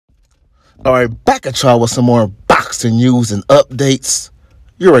All right, back at y'all with some more boxing news and updates.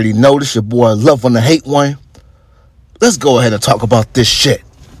 You already know this your boy Love One to Hate One. Let's go ahead and talk about this shit.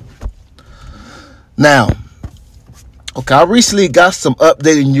 Now, okay, I recently got some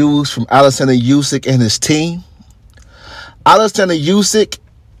updated news from Oleksander Usyk and his team. Oleksander Usyk,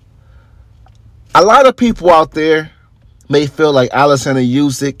 a lot of people out there may feel like Oleksander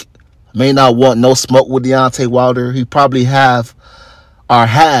Usyk may not want no smoke with Deontay Wilder. He probably had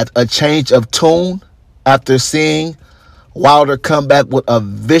a change of tune after seeing Wilder come back with a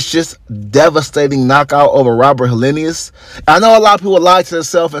vicious, devastating knockout over Robert Helenius. I know a lot of people lie to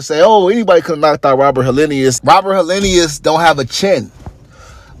themselves and say, oh, anybody could have knocked out Robert Helenius. Robert Helenius don't have a chin.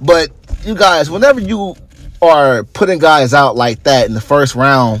 But you guys, whenever you are putting guys out like that in the first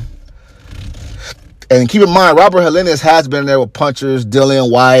round, and keep in mind, Robert Helenius has been there with punchers, Dillian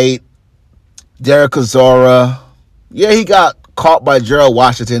White, Derek Chisora. Yeah, he got caught by Gerald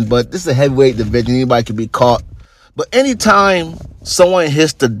Washington, but this is a heavyweight division. Anybody can be caught. But anytime someone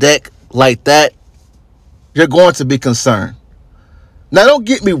hits the deck like that, you're going to be concerned. Now, don't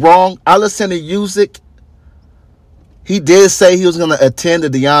get me wrong. Oleksander Usyk, he did say he was going to attend the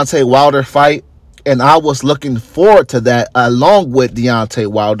Deontay Wilder fight, and I was looking forward to that along with Deontay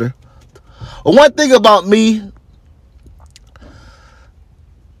Wilder. But one thing about me,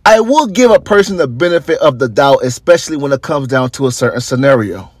 I will give a person the benefit of the doubt, especially when it comes down to a certain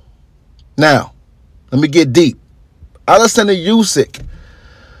scenario. Now, let me get deep. Oleksander Usyk,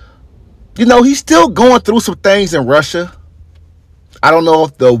 you know, he's still going through some things in Russia. I don't know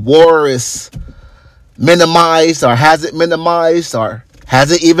if the war is minimized or has it minimized or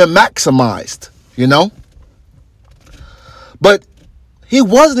has it even maximized, you know? But he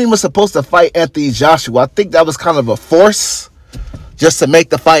wasn't even supposed to fight Anthony Joshua. I think that was kind of a force just to make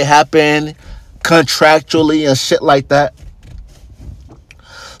the fight happen contractually and shit like that.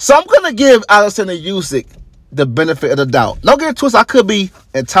 So I'm going to give Oleksander Usyk the benefit of the doubt. Don't get it twisted. I could be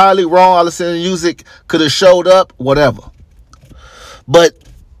entirely wrong. Oleksander Usyk could have showed up, whatever. But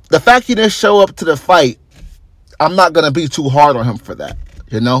the fact he didn't show up to the fight, I'm not going to be too hard on him for that,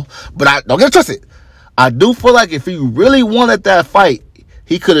 you know? But don't get it twisted. I do feel like if he really wanted that fight,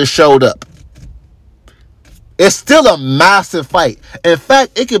 he could have showed up. It's still a massive fight. In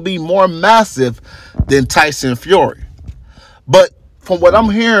fact, it could be more massive than Tyson Fury. But from what I'm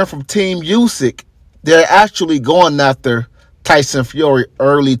hearing from Team Usyk, they're actually going after Tyson Fury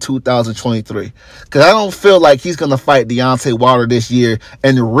early 2023. Because I don't feel like he's going to fight Deontay Wilder this year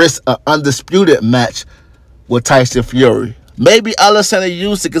and risk an undisputed match with Tyson Fury. Maybe Oleksander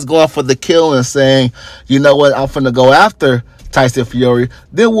Usyk is going for the kill and saying, you know what, I'm finna go after Tyson Fury.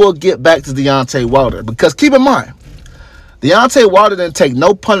 Then we'll get back to Deontay Wilder. Because keep in mind, Deontay Wilder didn't take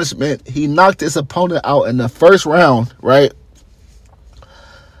no punishment. He knocked his opponent out in the first round, right?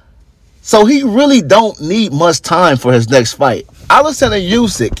 So he really don't need much time for his next fight. Oleksander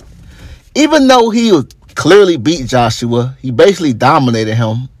Usyk, even though he clearly beat Joshua, he basically dominated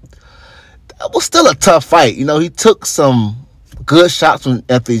him. That was still a tough fight. You know, he took some good shots from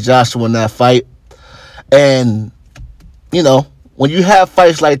Anthony Joshua in that fight. And, you know, when you have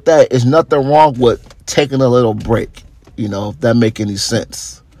fights like that, there's nothing wrong with taking a little break. You know, if that make any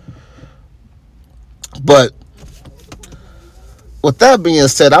sense. But with that being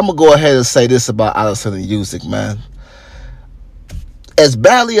said, I'm going to go ahead and say this about Oleksander Usyk, man. As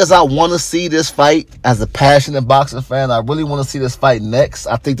badly as I want to see this fight, as a passionate boxing fan, I really want to see this fight next.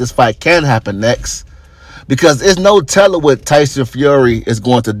 I think this fight can happen next. Because there's no telling what Tyson Fury is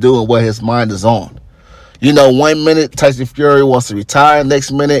going to do and what his mind is on. You know, 1 minute Tyson Fury wants to retire.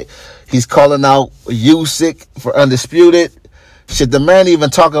 Next minute, he's calling out Usyk for undisputed. Should the man even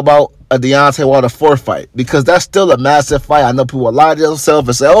talk about a Deontay Wilder 4 fight? Because that's still a massive fight. I know people will lie to themselves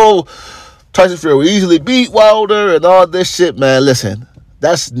and say, oh, Tyson Fury easily beat Wilder and all this shit. Man, listen,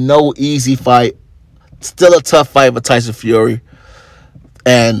 that's no easy fight. Still a tough fight for Tyson Fury.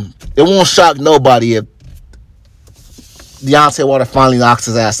 And it won't shock nobody if Deontay Wilder finally knocks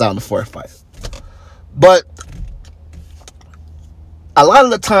his ass out in the 4th fight. But a lot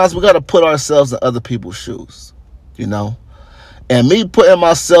of the times we got to put ourselves in other people's shoes, you know. And me putting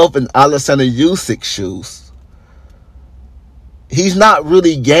myself in Oleksander Usyk's shoes, he's not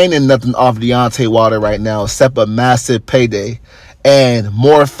really gaining nothing off Deontay Wilder right now except a massive payday and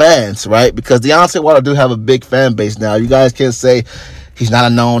more fans, right? Because Deontay Wilder do have a big fan base now. You guys can't say he's not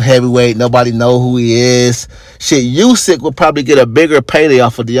a known heavyweight. Nobody know who he is. Shit, Usyk will probably get a bigger payday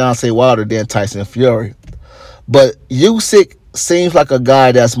off of Deontay Wilder than Tyson Fury. But Usyk seems like a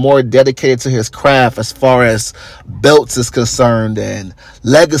guy that's more dedicated to his craft as far as belts is concerned and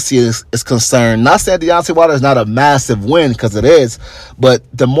legacy is concerned. Not saying Deontay Wilder is not a massive win, because it is, but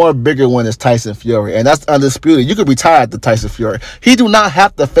the more bigger one is Tyson Fury, and that's undisputed. You could retire at the Tyson Fury. He do not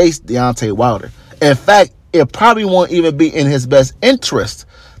have to face Deontay Wilder. In fact, it probably won't even be in his best interest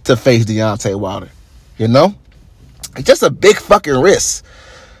to face Deontay Wilder. You know? It's just a big fucking risk.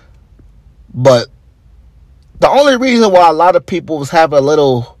 But the only reason why a lot of people was having a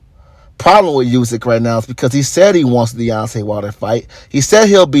little problem with Usyk right now is because he said he wants the Deontay Wilder fight. He said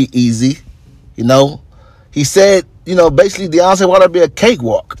he'll be easy. You know? He said, you know, basically Deontay Wilder be a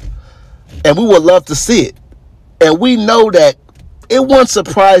cakewalk. And we would love to see it. And we know that it wouldn't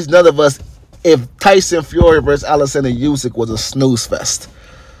surprise none of us if Tyson Fury versus Alexander Usyk was a snooze fest.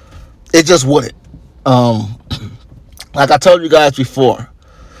 It just wouldn't. Like I told you guys before,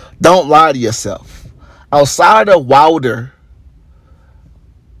 don't lie to yourself. Outside of Wilder,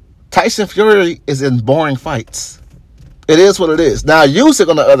 Tyson Fury is in boring fights. It is what it is. Now, Usyk,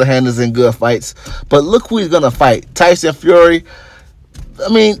 on the other hand, is in good fights. But look who he's going to fight. Tyson Fury. I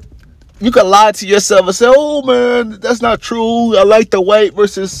mean, you can lie to yourself and say, oh, man, that's not true. I like the White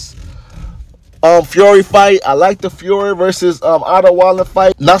versus Fury fight. I like the Fury versus Otto Wilder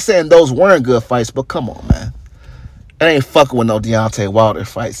fight. Not saying those weren't good fights, but come on, man. I ain't fucking with no Deontay Wilder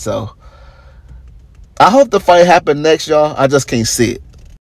fight, so I hope the fight happen next, y'all. I just can't see it.